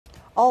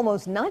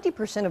Almost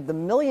 90% of the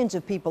millions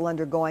of people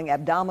undergoing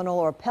abdominal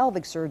or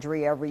pelvic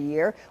surgery every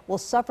year will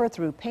suffer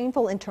through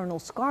painful internal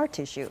scar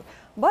tissue.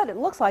 But it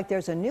looks like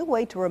there's a new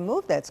way to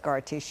remove that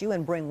scar tissue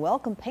and bring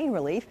welcome pain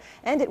relief,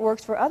 and it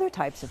works for other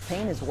types of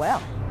pain as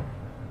well.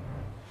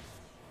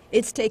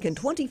 It's taken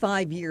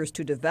 25 years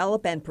to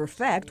develop and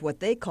perfect what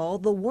they call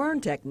the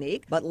Wern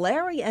technique, but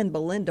Larry and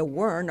Belinda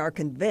Wern are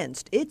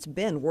convinced it's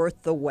been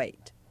worth the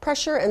wait.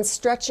 Pressure and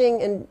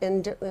stretching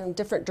in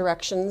different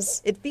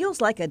directions. It feels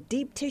like a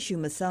deep tissue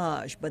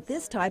massage, but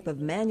this type of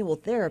manual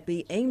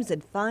therapy aims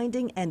at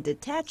finding and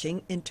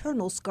detaching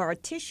internal scar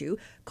tissue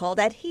called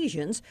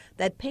adhesions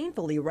that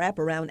painfully wrap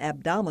around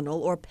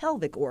abdominal or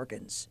pelvic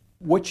organs.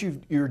 What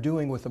you're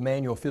doing with the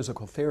manual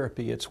physical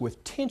therapy, it's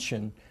with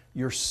tension,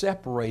 you're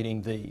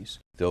separating these.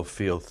 They'll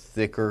feel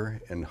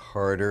thicker and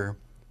harder.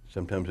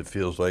 Sometimes it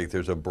feels like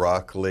there's a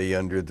broccoli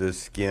under the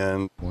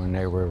skin. When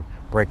they were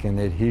breaking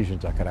the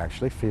adhesions, I could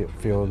actually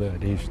feel the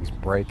adhesions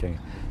breaking.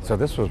 So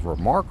this was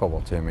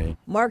remarkable to me.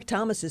 Mark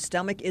Thomas's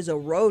stomach is a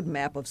road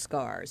map of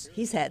scars.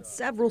 He's had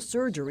several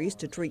surgeries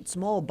to treat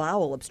small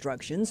bowel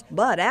obstructions,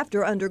 but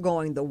after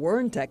undergoing the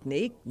Wern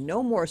technique,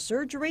 no more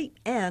surgery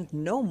and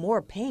no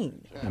more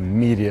pain.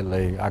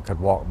 Immediately, I could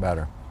walk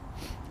better.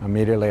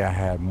 Immediately, I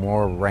had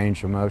more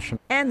range of motion.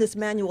 And this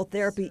manual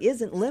therapy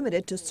isn't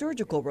limited to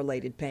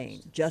surgical-related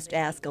pain. Just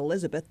ask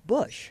Elizabeth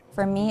Bush.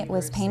 For me, it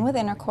was pain with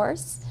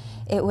intercourse.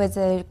 It was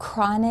a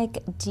chronic,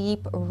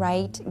 deep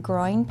right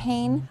groin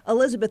pain.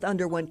 Elizabeth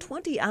underwent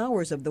 20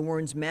 hours of the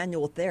Wern's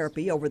manual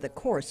therapy over the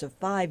course of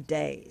 5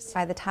 days.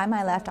 By the time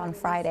I left on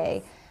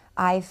Friday,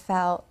 I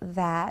felt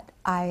that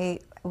I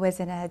was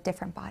in a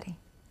different body.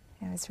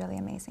 It was really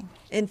amazing.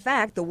 In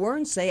fact, the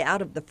Werns say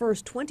out of the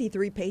first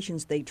 23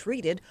 patients they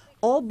treated,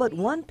 all but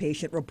one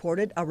patient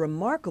reported a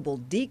remarkable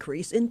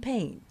decrease in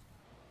pain.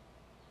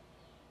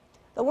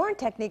 The Wern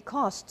technique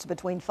costs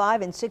between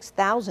 $5,000 and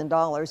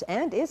 $6,000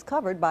 and is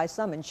covered by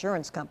some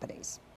insurance companies.